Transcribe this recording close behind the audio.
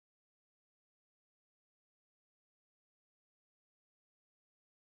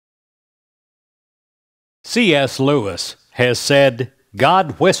C.S. Lewis has said,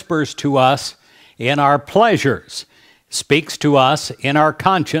 God whispers to us in our pleasures, speaks to us in our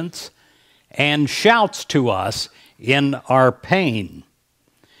conscience, and shouts to us in our pain.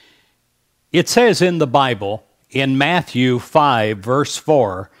 It says in the Bible, in Matthew 5, verse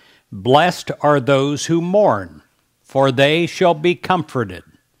 4, "Blessed are those who mourn, for they shall be comforted."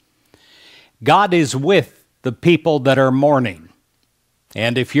 God is with the people that are mourning.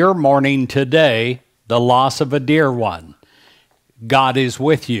 And if you're mourning today the loss of a dear one, God is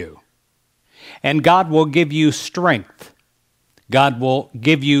with you. And God will give you strength. God will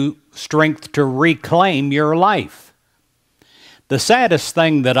give you strength to reclaim your life. The saddest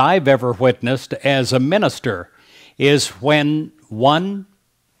thing that I've ever witnessed as a minister is when one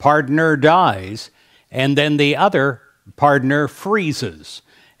partner dies and then the other partner freezes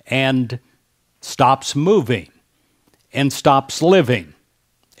and stops moving and stops living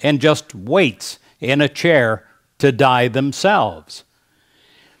and just waits in a chair to die themselves.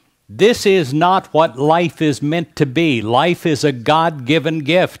 This is not what life is meant to be. Life is a God-given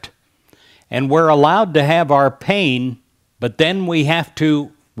gift, and we're allowed to have our pain, but then we have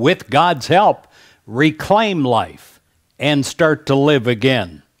to, with God's help, reclaim life and start to live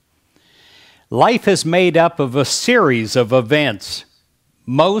again. Life is made up of a series of events.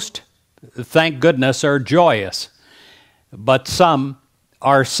 Most, thank goodness, are joyous, but some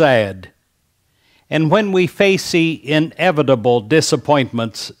are sad. And when we face the inevitable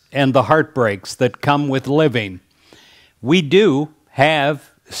disappointments and the heartbreaks that come with living, we do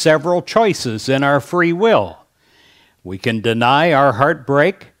have several choices in our free will. We can deny our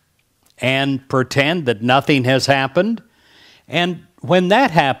heartbreak and pretend that nothing has happened. And when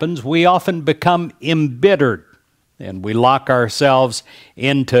that happens, we often become embittered and we lock ourselves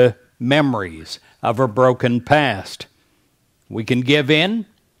into memories of a broken past. We can give in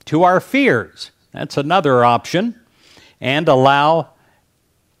to our fears. That's another option, and allow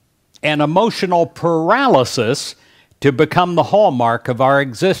an emotional paralysis to become the hallmark of our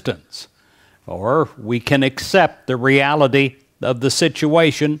existence. Or we can accept the reality of the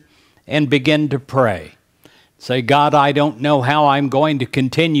situation and begin to pray. Say, God, I don't know how I'm going to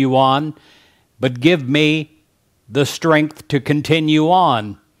continue on, but give me the strength to continue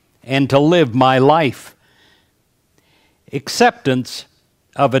on and to live my life. Acceptance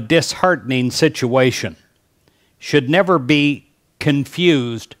of a disheartening situation should never be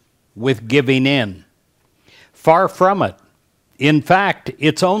confused with giving in. Far from it. In fact,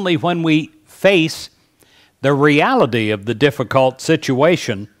 it's only when we face the reality of the difficult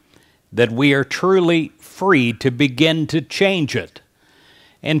situation that we are truly free to begin to change it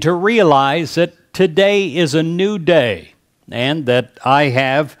and to realize that today is a new day and that I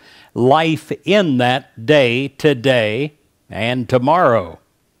have life in that day today and tomorrow.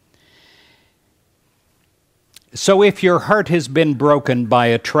 So if your heart has been broken by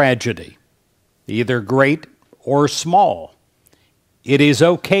a tragedy, either great or small, it is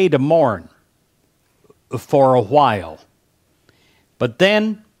okay to mourn for a while. But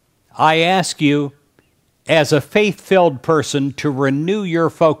then I ask you, as a faith-filled person, to renew your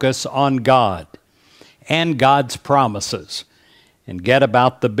focus on God and God's promises and get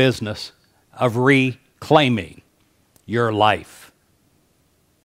about the business of reclaiming your life.